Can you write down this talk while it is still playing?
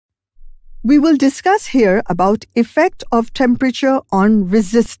We will discuss here about effect of temperature on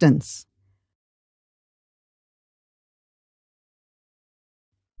resistance.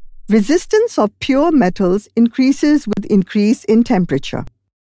 Resistance of pure metals increases with increase in temperature.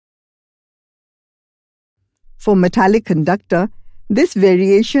 For metallic conductor, this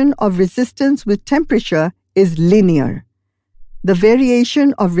variation of resistance with temperature is linear. The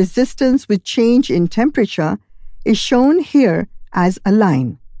variation of resistance with change in temperature is shown here as a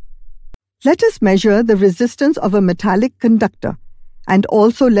line. Let us measure the resistance of a metallic conductor, and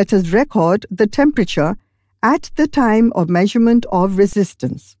also let us record the temperature at the time of measurement of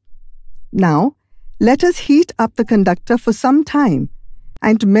resistance. Now, let us heat up the conductor for some time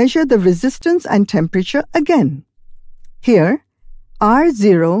and measure the resistance and temperature again. Here,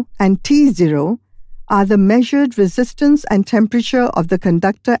 R0 and T0 are the measured resistance and temperature of the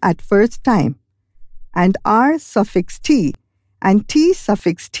conductor at first time, and R suffix T and T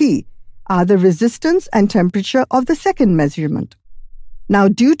suffix T are the resistance and temperature of the second measurement. Now,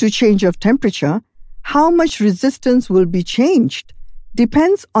 due to change of temperature, how much resistance will be changed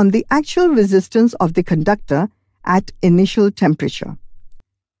depends on the actual resistance of the conductor at initial temperature.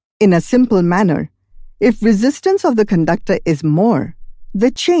 In a simple manner, if resistance of the conductor is more,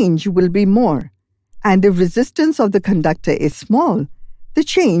 the change will be more, and if resistance of the conductor is small, the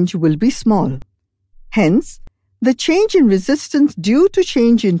change will be small. Hence, the change in resistance due to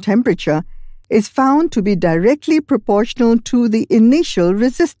change in temperature is found to be directly proportional to the initial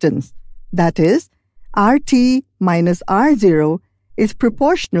resistance, that is, RT minus R0 is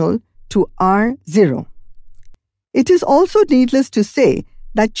proportional to R0. It is also needless to say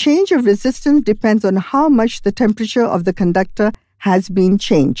that change of resistance depends on how much the temperature of the conductor has been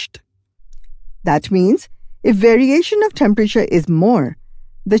changed. That means, if variation of temperature is more,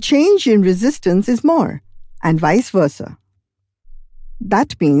 the change in resistance is more, and vice versa.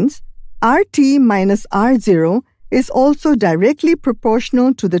 That means, RT minus R0 is also directly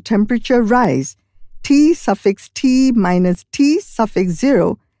proportional to the temperature rise, T suffix T minus T suffix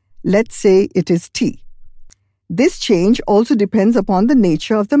 0, let's say it is T. This change also depends upon the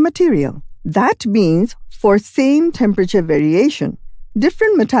nature of the material. That means, for same temperature variation,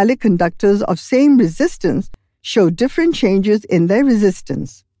 different metallic conductors of same resistance show different changes in their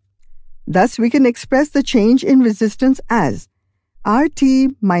resistance. Thus, we can express the change in resistance as RT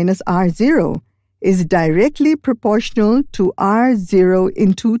minus R0 is directly proportional to R0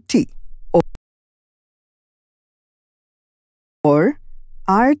 into T, or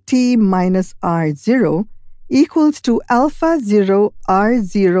RT minus R0 equals to alpha 0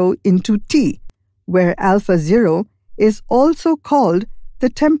 R0 into T, where alpha 0 is also called the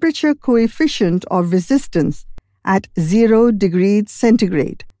temperature coefficient of resistance at 0 degrees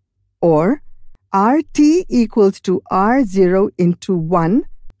centigrade, or RT equals to R0 into 1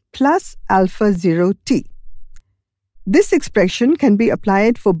 plus alpha 0 T. This expression can be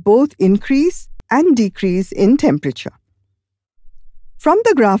applied for both increase and decrease in temperature. From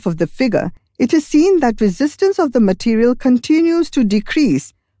the graph of the figure, it is seen that resistance of the material continues to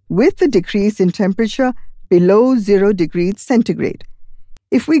decrease with the decrease in temperature below 0 degrees centigrade.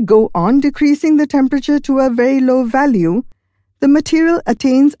 If we go on decreasing the temperature to a very low value, the material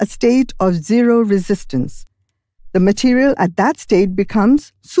attains a state of zero resistance. The material at that state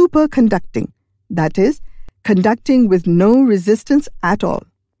becomes superconducting, that is, conducting with no resistance at all.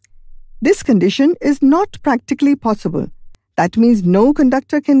 This condition is not practically possible. That means no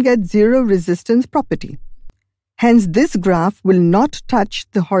conductor can get zero resistance property. Hence, this graph will not touch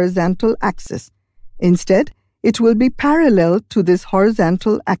the horizontal axis. Instead, it will be parallel to this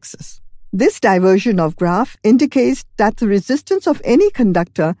horizontal axis. This diversion of graph indicates that the resistance of any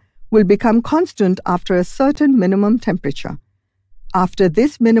conductor will become constant after a certain minimum temperature. After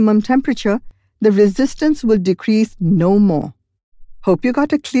this minimum temperature, the resistance will decrease no more. Hope you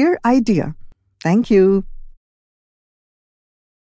got a clear idea. Thank you.